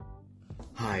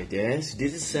Hi there, this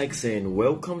is Saxon.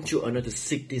 Welcome to another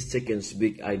 60 Seconds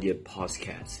Big Idea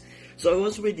podcast. So I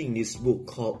was reading this book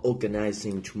called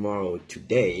Organizing Tomorrow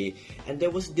Today, and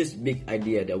there was this big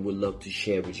idea that I would love to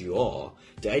share with you all.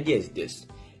 The idea is this: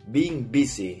 being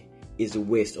busy is a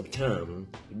waste of time,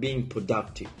 being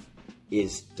productive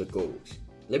is the goal.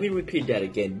 Let me repeat that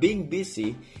again. Being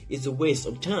busy is a waste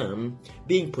of time,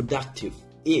 being productive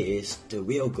is the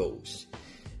real goals.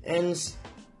 And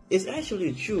it's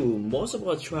actually true. Most of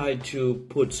us try to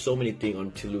put so many things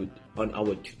on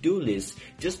our to-do list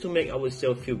just to make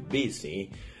ourselves feel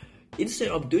busy. Instead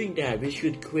of doing that, we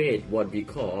should create what we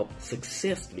call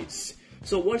success lists.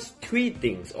 So what's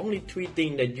only three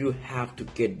things that you have to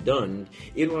get done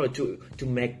in order to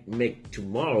make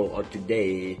tomorrow or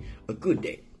today a good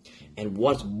day? And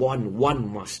what's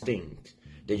one must thing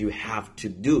that you have to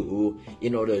do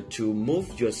in order to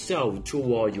move yourself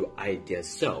toward your ideal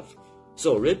self?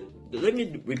 So let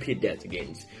me repeat that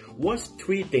again. What's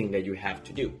three things that you have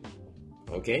to do?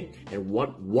 Okay? And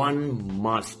what one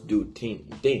must do thing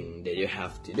that you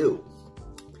have to do?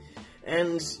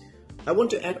 And I want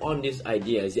to add on this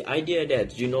idea, is the idea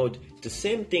that, the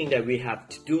same thing that we have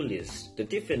to-do list, the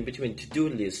difference between to-do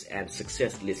list and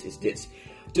success list is this.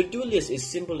 To-do list is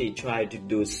simply try to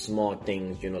do small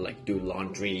things, like do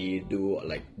laundry, do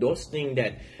like those things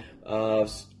that,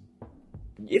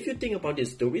 if you think about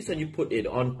this, the reason you put it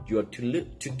on your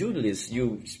to-do list,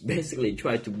 you basically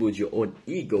try to boost your own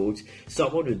egos.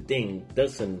 Some of the things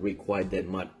doesn't require that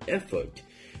much effort.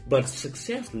 But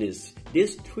success list,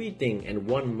 these three things and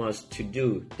one must to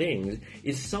do things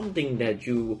is something that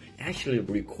you actually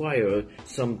require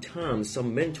some time,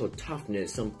 some mental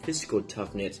toughness, some physical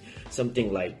toughness,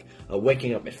 something like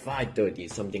waking up at 5:30,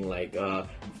 something like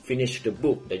finish the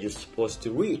book that you're supposed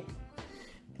to read.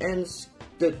 And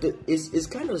it's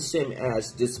kind of the same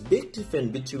as this big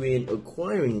difference between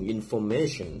acquiring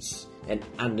informations and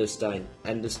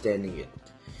understanding it.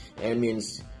 And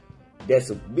means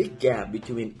there's a big gap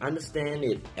between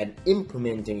understanding it and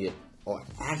implementing it or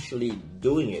actually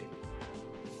doing it.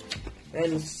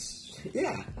 And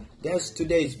yeah, that's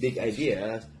today's big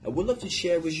idea. I would love to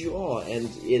share with you all, and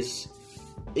it's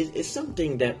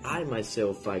something that I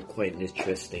myself find quite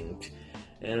interesting.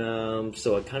 And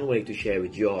so I can't wait to share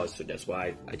with you all. So that's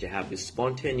why I just have this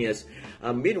spontaneous.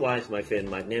 Meanwhile, my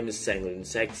friend, my name is Sanglin.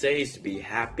 Sax says, be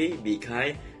happy, be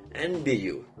kind, and be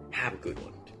you. Have a good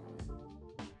one.